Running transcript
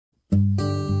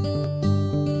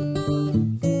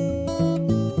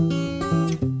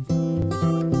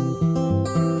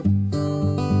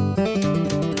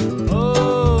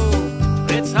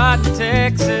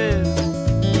Texas,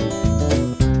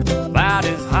 about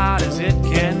as hot as it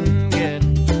can get.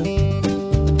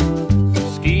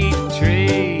 Mesquite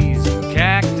trees and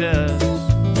cactus,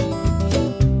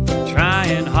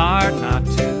 trying hard not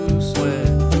to sweat.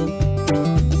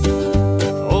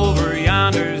 Over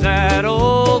yonder's that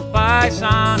old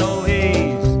paisano,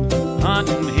 he's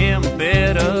hunting him a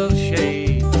bit of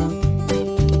shade.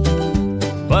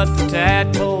 But the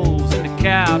tadpoles in the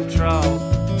cow trough,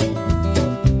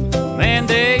 man,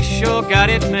 they sure got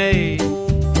it made.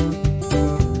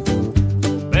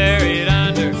 Buried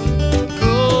under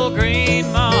cool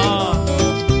green moss,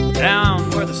 down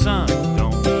where the sun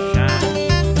don't shine.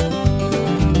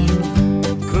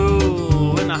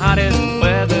 Cool in the hottest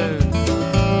weather,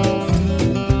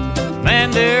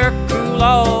 man, they're cool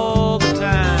all the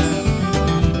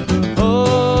time.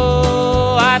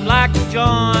 Oh, I'd like to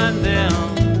join them.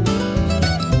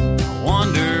 I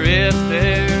wonder if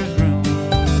there's room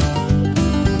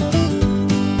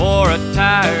for a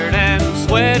tired and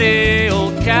sweaty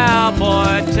old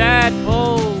cowboy.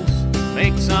 Tadpoles,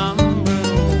 make some room.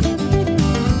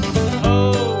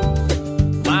 Oh,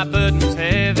 my burden's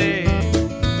heavy,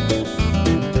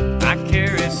 I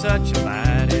carry such a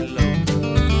mighty load.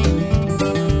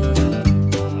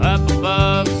 Up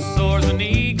above soars an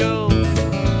eagle,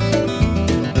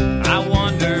 I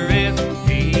wonder if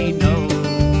he knows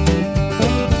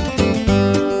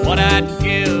what I'd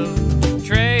give,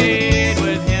 trade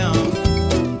with him,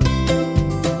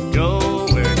 go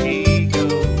where he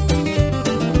goes.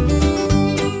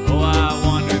 Oh, I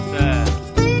wonder if that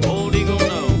old eagle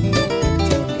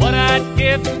knows what I'd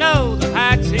give to know the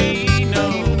heights he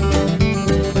knows.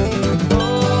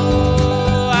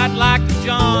 Oh, I'd like to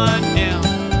join him.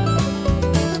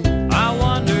 I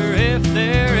wonder if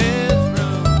there is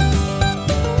room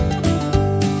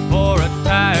for a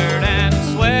tired and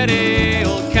sweaty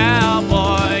old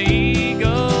cowboy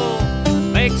eagle.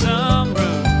 Make some room.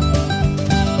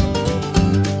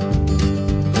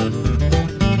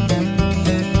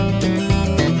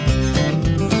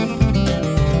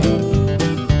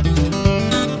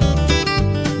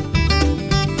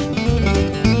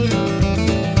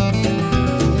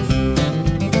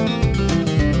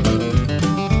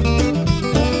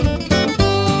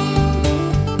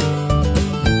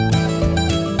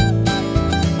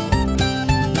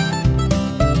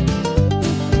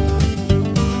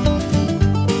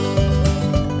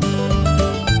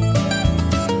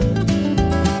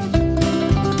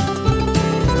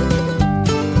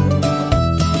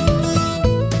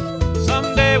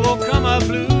 Someday will come a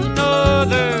blue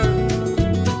norther,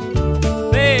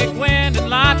 big wind and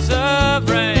lots of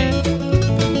rain.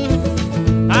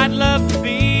 I'd love to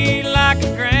be like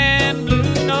a grand blue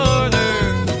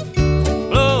norther,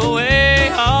 blow away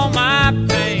all my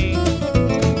pain.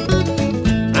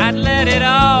 I'd let it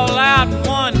all out in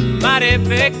one mighty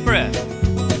big breath,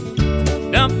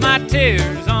 dump my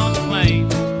tears on the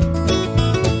plains.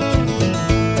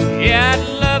 Yeah, I'd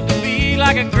love to be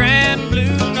like a grand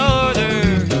blue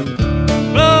norther,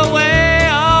 blow away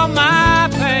all my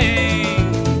pain.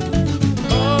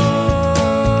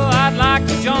 Oh, I'd like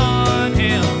to join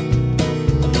him.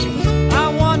 I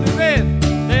wonder if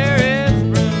there is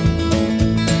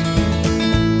room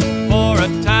for a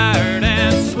tired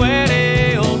and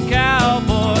sweaty old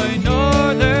cowboy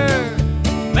norther.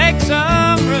 Make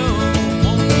some room.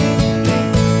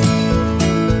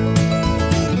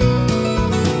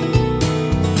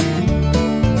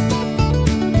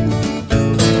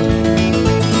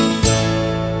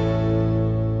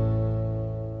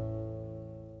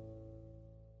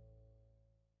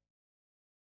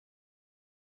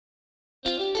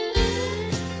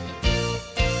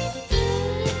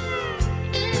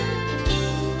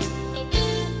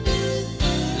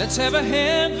 Let's have a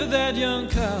hand for that young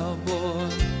cowboy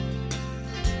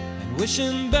and wish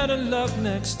him better luck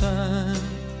next time,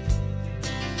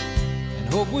 and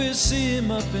hope we'll see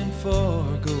him up in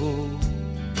Fargo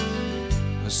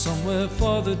or somewhere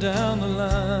farther down the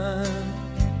line.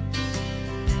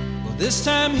 Well, this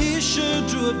time he sure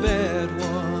drew a bad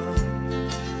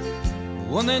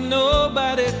one that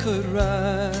nobody could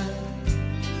ride.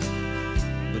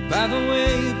 But by the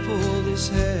way he pulled his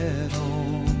hat on,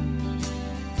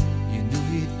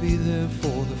 be there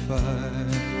for the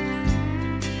fight.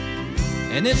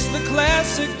 And it's the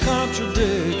classic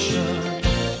contradiction,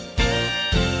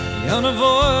 the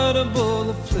unavoidable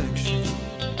affliction.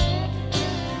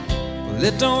 Well,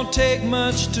 it don't take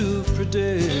much to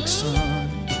predict, son,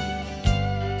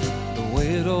 the way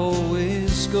it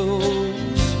always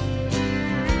goes.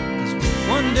 'Cause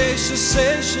one day she'll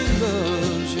say she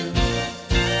loves you,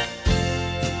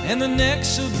 and the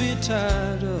next she'll be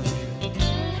tired of you,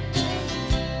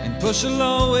 and push will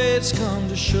always come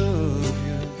to shove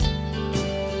you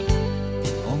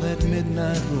on that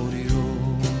midnight rodeo.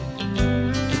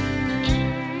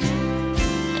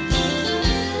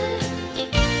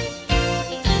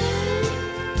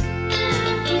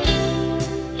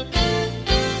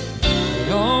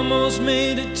 He almost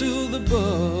made it to the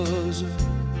buzzer.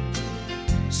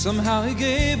 Somehow he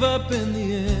gave up in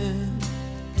the end.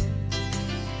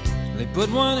 They put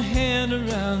one hand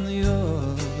around the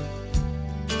other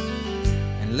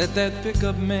and let that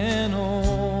pickup man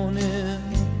on in.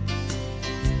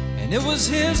 And it was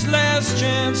his last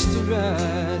chance to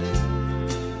ride it,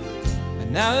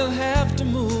 and now he'll have to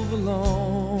move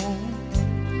along.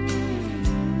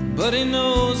 But he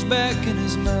knows back in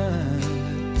his mind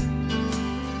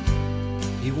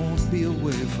he won't be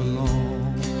away for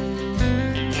long.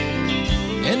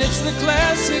 And it's the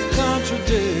classic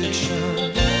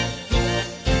contradiction,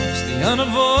 it's the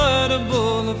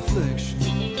unavoidable affliction.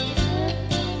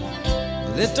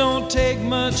 Well, it don't take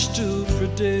much to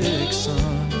predict,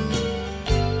 son,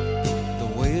 the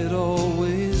way it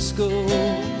always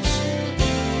goes.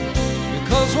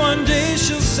 Because one day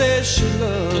she'll say she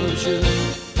loves you,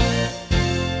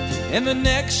 and the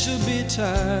next she'll be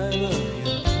tired of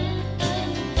you,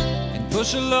 and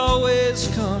push will always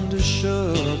come to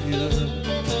shove you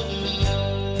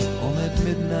on that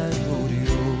midnight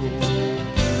rodeo.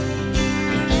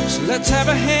 So let's have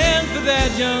a hand for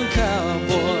that young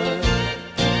cowboy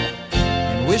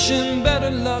and wish him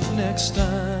better luck next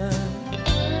time,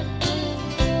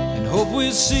 and hope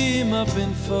we'll see him up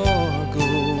in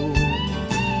Fargo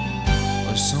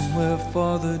or somewhere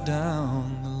farther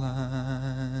down the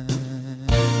line.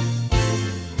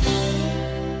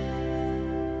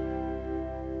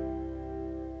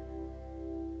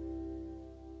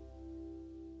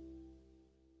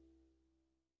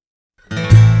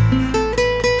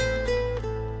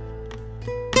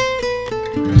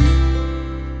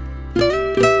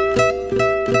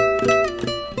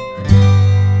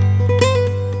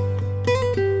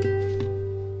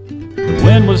 The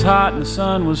wind was hot and the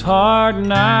sun was hard,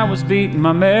 and I was beaten,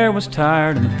 my mare was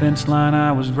tired, and the fence line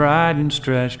I was riding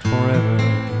stretched forever.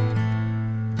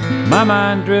 My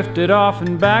mind drifted off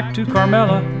and back to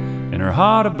Carmela and her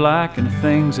heart of black and the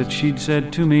things that she'd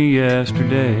said to me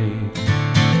yesterday.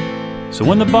 So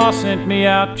when the boss sent me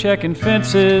out checking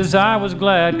fences, I was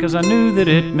glad, 'cause I knew that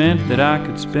it meant that I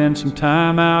could spend some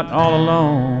time out all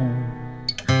alone.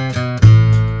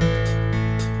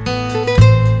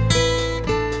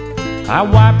 I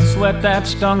wiped the sweat that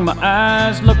stung my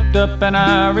eyes, looked up and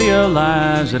I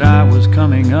realized that I was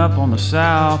coming up on the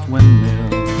south windmill.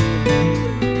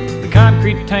 The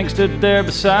concrete tank stood there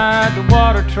beside the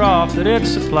water trough that it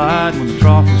supplied. When the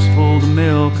trough was full, the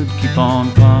mill could keep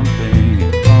on pumping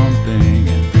and pumping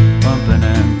and pumping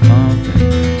and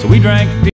pumping. So we drank